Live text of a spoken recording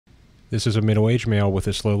This is a middle-aged male with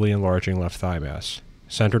a slowly enlarging left thigh mass.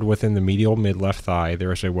 Centered within the medial mid-left thigh,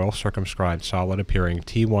 there is a well-circumscribed, solid-appearing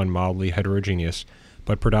T1 mildly heterogeneous,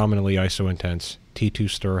 but predominantly isointense, T2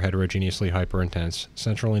 stir heterogeneously hyperintense,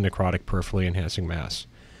 centrally necrotic peripherally enhancing mass.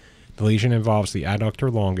 The lesion involves the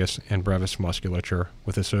adductor longus and brevis musculature,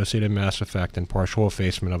 with associated mass effect and partial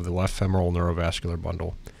effacement of the left femoral neurovascular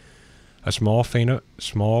bundle. A small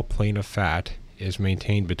plane of fat is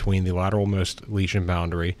maintained between the lateralmost lesion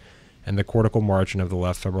boundary and the cortical margin of the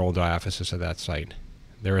left femoral diaphysis at that site.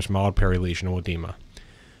 There is mild perilesional edema.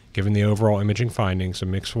 Given the overall imaging findings, a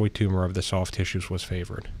myxoid tumor of the soft tissues was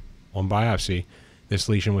favored. On biopsy, this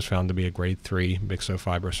lesion was found to be a grade 3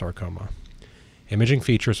 Myxofibrosarcoma. Imaging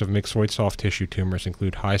features of myxoid soft tissue tumors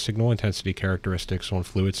include high signal intensity characteristics on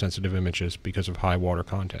fluid-sensitive images because of high water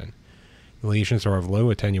content. The lesions are of low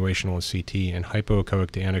attenuation on CT and hypoechoic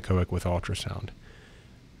to anechoic with ultrasound.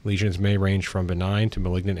 Lesions may range from benign to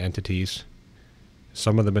malignant entities.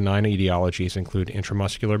 Some of the benign etiologies include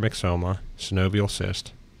intramuscular myxoma, synovial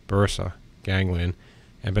cyst, bursa, ganglion,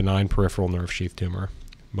 and benign peripheral nerve sheath tumor.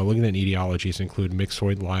 Malignant etiologies include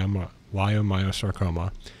myxoid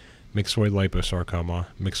leiomyosarcoma, myxoid liposarcoma,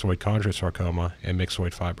 myxoid chondrosarcoma, and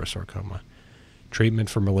myxoid fibrosarcoma. Treatment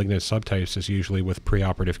for malignant subtypes is usually with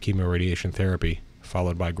preoperative chemoradiation therapy,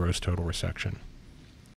 followed by gross total resection.